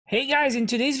Hey guys, in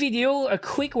today's video, a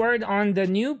quick word on the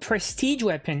new Prestige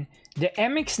weapon, the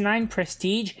MX9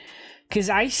 Prestige, because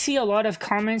I see a lot of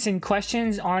comments and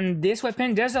questions on this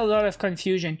weapon. There's a lot of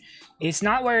confusion. It's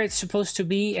not where it's supposed to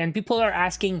be, and people are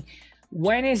asking,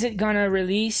 when is it gonna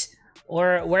release,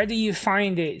 or where do you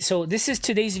find it? So this is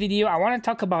today's video. I want to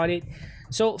talk about it.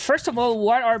 So first of all,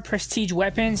 what are Prestige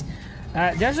weapons?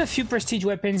 There's a few Prestige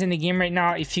weapons in the game right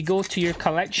now. If you go to your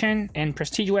collection and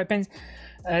Prestige weapons,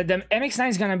 the MX9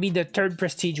 is gonna be the third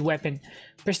Prestige weapon.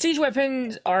 Prestige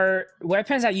weapons are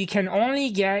weapons that you can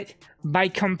only get by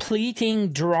completing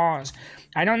draws.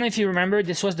 I don't know if you remember,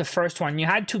 this was the first one. You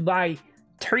had to buy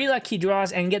 3 lucky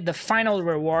draws and get the final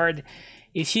reward.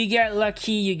 If you get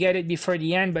lucky, you get it before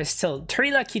the end, but still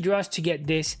 3 lucky draws to get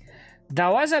this. That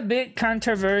was a bit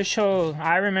controversial.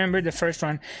 I remember the first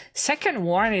one. Second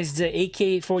one is the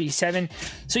AK-47.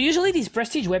 So usually these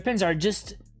Prestige weapons are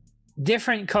just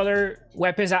different color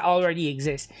weapons that already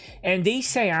exist, and they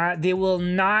say they will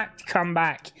not come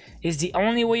back. It's the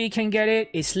only way you can get it.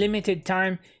 It's limited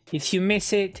time. If you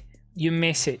miss it, you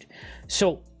miss it.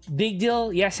 So big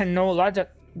deal, yes and no. A lot of,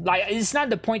 like, it's not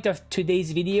the point of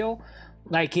today's video.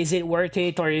 Like, is it worth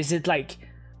it, or is it like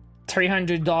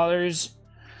 $300?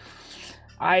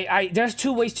 There's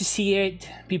two ways to see it.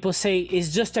 People say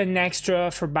it's just an extra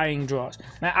for buying draws.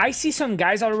 Now I see some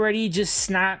guys already just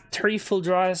snap 3 full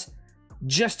draws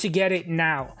just to get it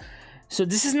now. So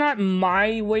this is not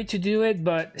my way to do it,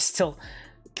 but still,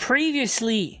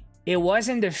 previously it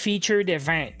wasn't the featured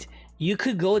event. You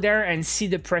could go there and see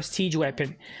the Prestige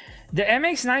weapon. The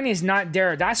MX9 is not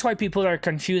there. That's why people are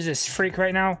confused as freak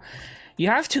right now. You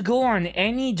have to go on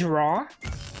any draw,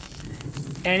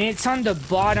 and it's on the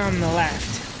bottom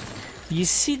left. You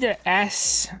see the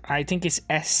S, I think it's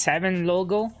S7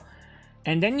 logo,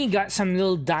 and then you got some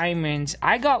little diamonds.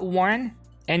 I got one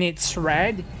and it's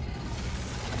red.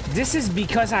 This is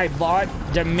because I bought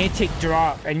the mythic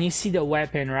drop, and you see the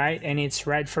weapon, right? And it's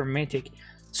red for mythic.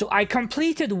 So I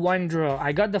completed one draw.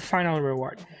 I got the final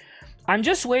reward. I'm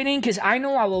just waiting because I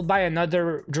know I will buy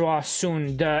another draw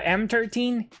soon. The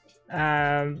M13,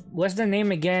 what's the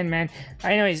name again, man?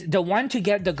 Anyways, the one to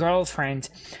get the girlfriend.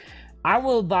 I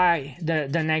will buy the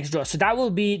next draw. So that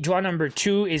will be draw number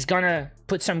 2. Is gonna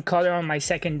put some color on my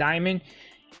second diamond,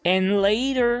 and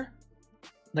later,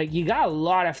 like, you got a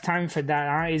lot of time for that,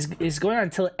 huh? It's going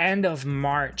until end of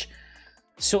March.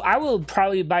 So I will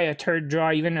probably buy a third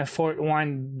draw, even a fourth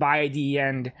one by the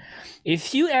end.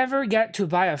 If you ever get to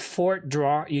buy a fourth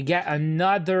draw, you get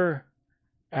another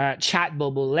chat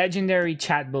bubble, legendary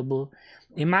chat bubble.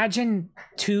 Imagine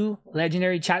 2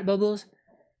 legendary chat bubbles.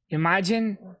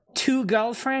 Imagine 2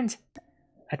 girlfriends.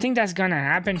 I think that's gonna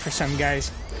happen for some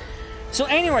guys. So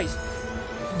anyways,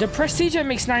 the Prestige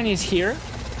MX9 is here.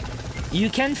 You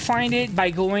can find it by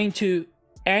going to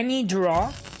any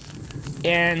draw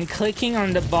and clicking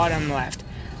on the bottom left.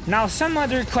 Now, some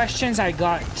other questions I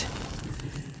got.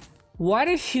 What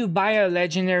if you buy a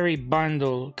legendary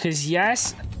bundle? Because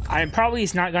yes,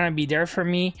 it's not gonna be there for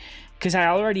me because I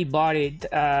already bought it.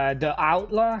 The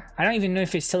Outlaw, I don't even know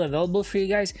if it's still available for you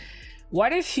guys.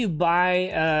 What if you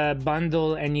buy a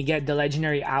bundle and you get the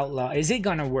legendary Outlaw? Is it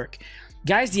gonna work?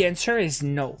 Guys, the answer is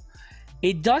no.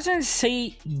 It doesn't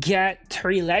say get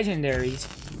 3 legendaries.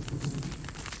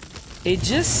 It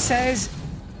just says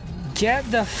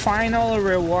get the final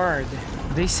reward.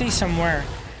 They say somewhere.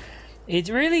 It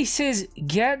really says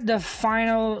get the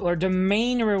final or the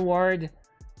main reward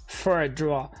for a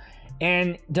draw.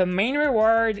 And the main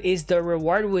reward is the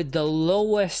reward with the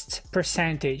lowest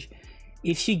percentage.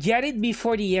 If you get it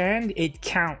before the end, it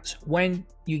counts when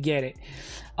you get it.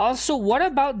 Also, what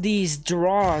about these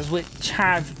draws which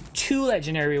have 2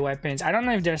 legendary weapons? I don't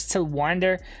know if there's still one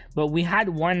there, but we had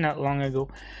one not long ago.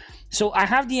 So I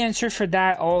have the answer for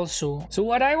that also. So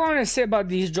what I want to say about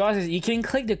these draws is you can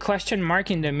click the question mark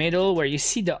in the middle where you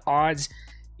see the odds.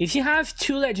 If you have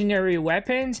 2 legendary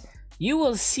weapons, you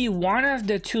will see one of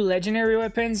the 2 legendary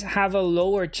weapons have a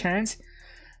lower chance.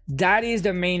 That is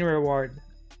the main reward.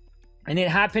 And it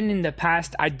happened in the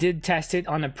past. I did test it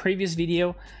on a previous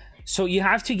video. So you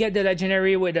have to get the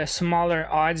legendary with a smaller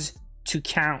odds to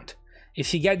count.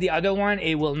 If you get the other one,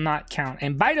 it will not count.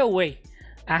 And by the way,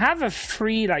 I have a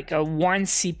free, like, a 1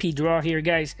 CP draw here,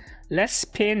 guys. Let's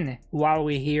spin while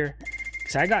we're here,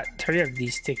 because I got 3 of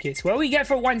these tickets. What do we get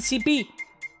for 1 CP?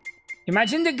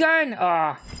 Imagine the gun.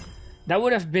 That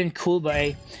would have been cool, but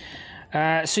hey.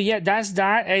 So yeah, that's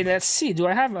that. Hey, let's see. Do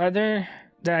I have other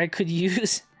that I could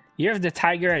use? Year of the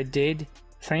Tiger, I did.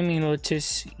 Flaming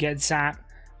Lotus, Get Zap.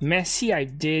 Messi, I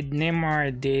did. Neymar, I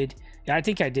did. Yeah, I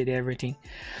think I did everything.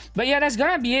 But yeah, that's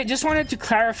gonna be it. Just wanted to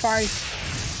clarify,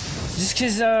 just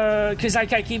because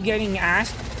like I keep getting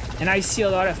asked, and I see a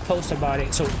lot of posts about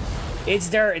it. So it's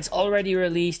there, it's already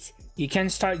released. You can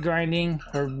start grinding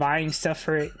or buying stuff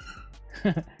for it.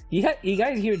 You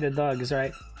guys hear the dogs,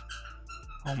 right?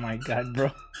 Oh my god,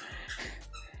 bro.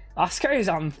 Oscar is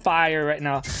on fire right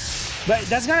now. But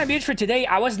that's gonna be it for today.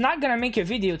 I was not gonna make a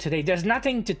video today. There's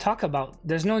nothing to talk about.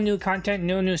 There's no new content,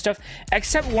 no new stuff.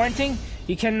 Except one thing,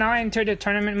 you can now enter the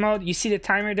tournament mode. You see the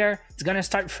timer there? It's gonna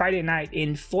start Friday night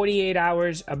in 48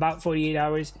 hours, about 48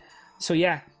 hours. So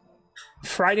yeah,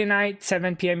 Friday night,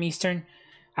 7 p.m. Eastern.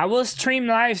 I will stream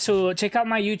live, so check out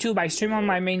my YouTube. I stream on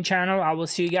my main channel. I will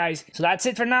see you guys. So that's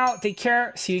it for now. Take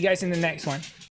care. See you guys in the next one.